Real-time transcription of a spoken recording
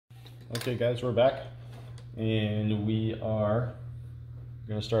Okay guys, we're back and we are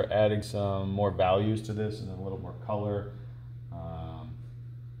going to start adding some more values to this and a little more color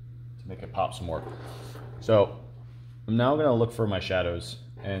to make it pop some more. So I'm now going to look for my shadows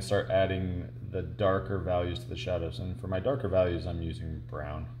and start adding the darker values to the shadows, and for my darker values I'm using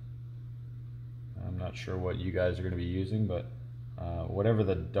brown. I'm not sure what you guys are going to be using, but whatever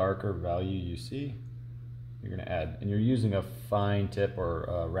the darker value you see, you're going to add, and you're using a fine tip or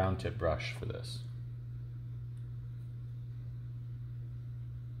a round tip brush for this.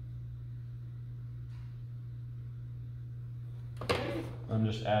 I'm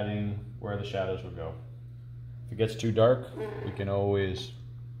just adding where the shadows would go. If it gets too dark, we can always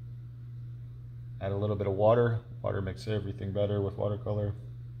add a little bit of water. Water makes everything better with watercolor.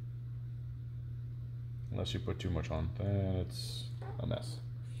 Unless you put too much on, then it's a mess.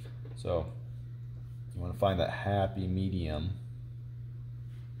 So you want to find that happy medium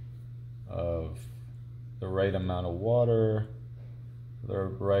of the right amount of water, the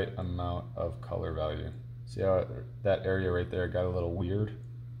right amount of color value. See how that area right there got a little weird?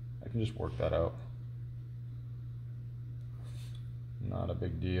 I can just work that out. Not a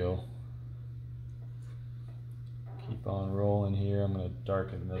big deal. Keep on rolling here. I'm going to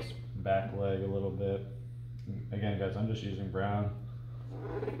darken this back leg a little bit. Again guys, I'm just using brown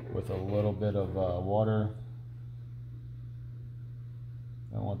with a little bit of water.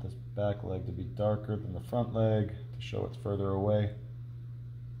 I want this back leg to be darker than the front leg to show it's further away.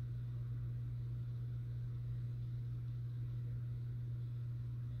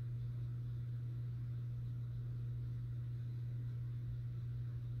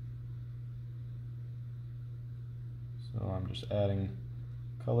 So I'm just adding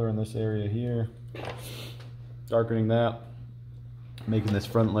color in this area here, darkening that, making this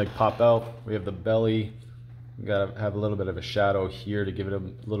front leg pop out. We have the belly. We gotta have a little bit of a shadow here to give it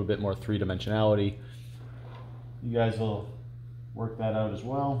a little bit more three-dimensionality. You guys will work that out as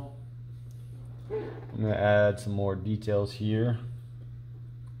well. I'm gonna add some more details here.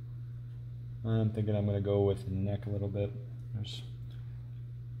 I'm thinking I'm gonna go with the neck a little bit. There's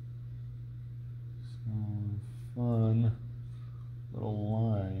some fun little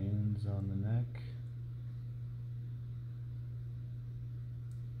lines on the neck.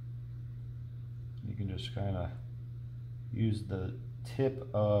 You can just kind of use the tip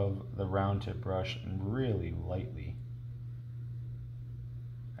of the round tip brush and really lightly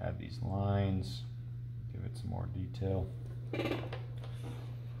add these lines, give it some more detail. And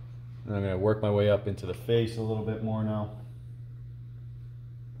I'm going to work my way up into the face a little bit more now.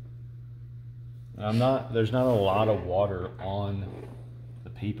 There's not a lot of water on the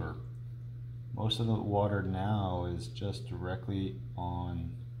paper. Most of the water now is just directly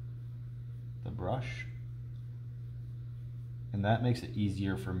on the brush, and that makes it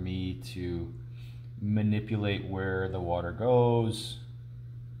easier for me to manipulate where the water goes,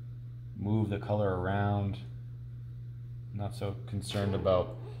 move the color around. I'm not so concerned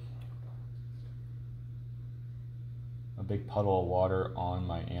about a big puddle of water on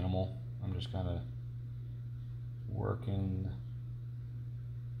my animal. I'm just kind of working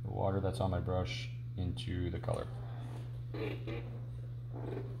the water that's on my brush into the color.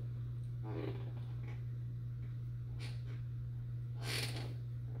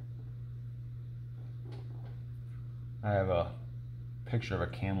 I have a picture of a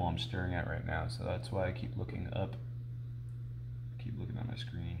camel I'm staring at right now, so that's why I keep looking up. Keep looking at my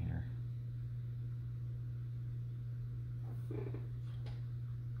screen here.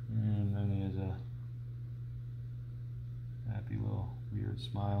 And then he has a happy little weird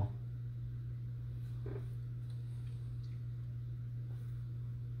smile.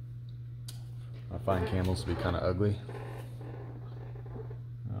 I find camels to be kind of ugly.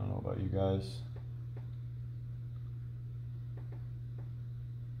 I don't know about you guys.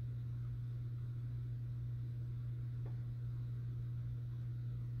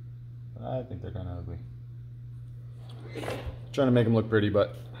 But I think they're kind of ugly. Trying to make them look pretty,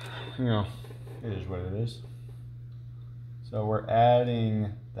 but you know, it is what it is. So we're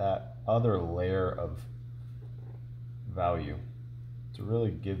adding that other layer of value to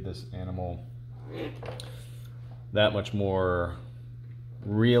really give this animal that much more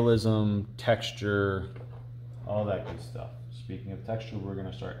realism, texture, all that good stuff. Speaking of texture, we're going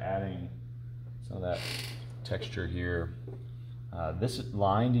to start adding some of that texture here. This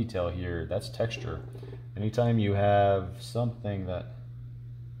line detail here, that's texture. Anytime you have something that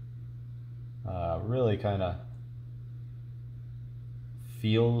really kind of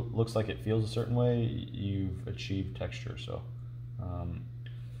looks like it feels a certain way, you've achieved texture. So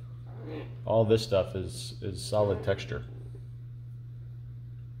all this stuff is solid texture.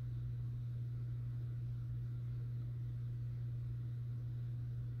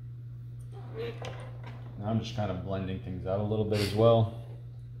 Now I'm just kind of blending things out a little bit as well.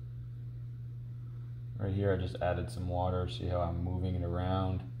 Right here I just added some water, see how I'm moving it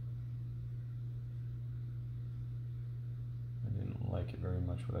around. I didn't like it very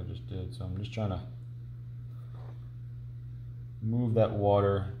much what I just did, so I'm just trying to move that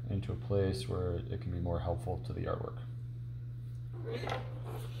water into a place where it can be more helpful to the artwork.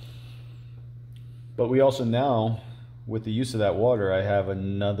 But we also now, with the use of that water, I have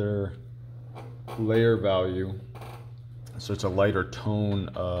another layer value. So it's a lighter tone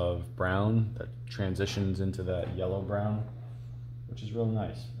of brown that transitions into that yellow brown, which is real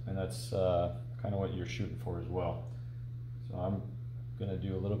nice. And that's kind of what you're shooting for as well. So I'm gonna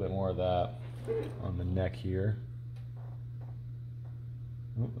do a little bit more of that on the neck here.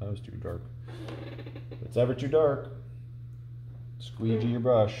 Oh, that was too dark. If it's ever too dark, squeegee your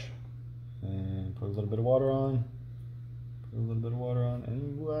brush and put a little bit of water on. Put a little bit of water on,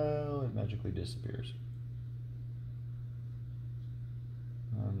 and well, it magically disappears.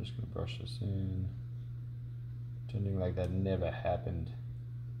 I'm just going to brush this in, pretending like that never happened.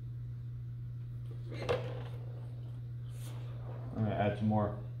 I'm going to add some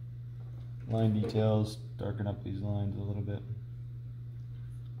more line details, darken up these lines a little bit.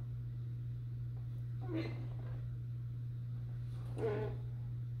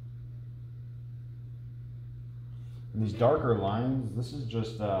 And these darker lines, this is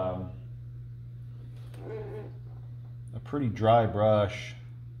just a pretty dry brush,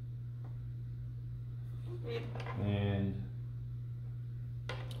 and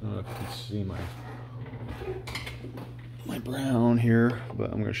I don't know if you can see my brown here,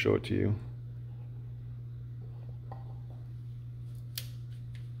 but I'm going to show it to you.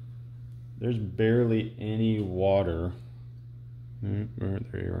 There's barely any water. There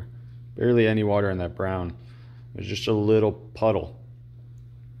you are. Barely any water in that brown. There's just a little puddle.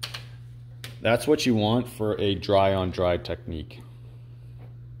 That's what you want for a dry on dry technique.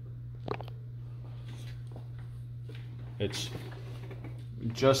 It's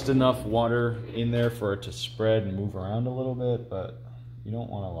just enough water in there for it to spread and move around a little bit, but you don't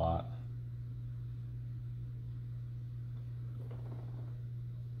want a lot.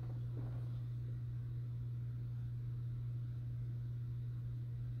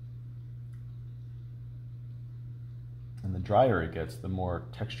 And the drier it gets, the more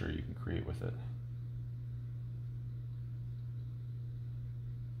texture you can create with it.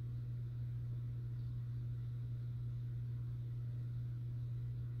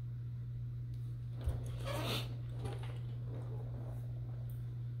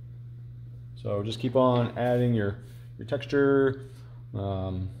 So just keep on adding your texture.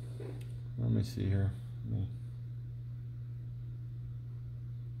 Let me see here.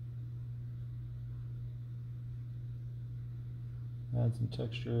 Add some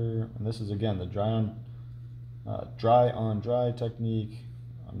texture, and this is again the dry on dry technique.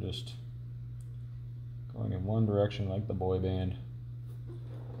 I'm just going in one direction like the boy band,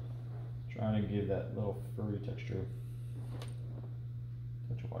 trying to give that little furry texture.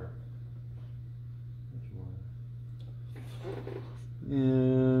 Touch of water.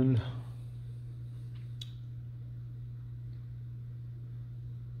 And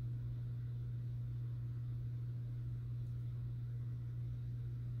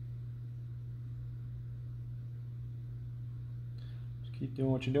just keep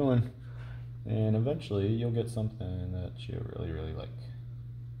doing what you're doing, and eventually you'll get something that you really, really like.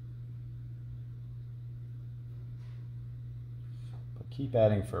 But keep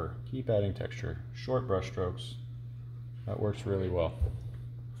adding fur, keep adding texture, short brush strokes. That works really well.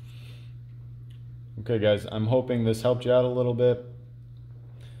 Okay guys, I'm hoping this helped you out a little bit.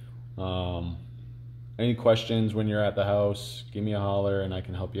 Any questions when you're at the house, give me a holler and I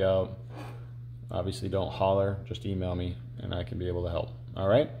can help you out. Obviously don't holler, just email me and I can be able to help. All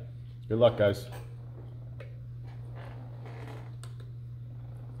right? Good luck guys.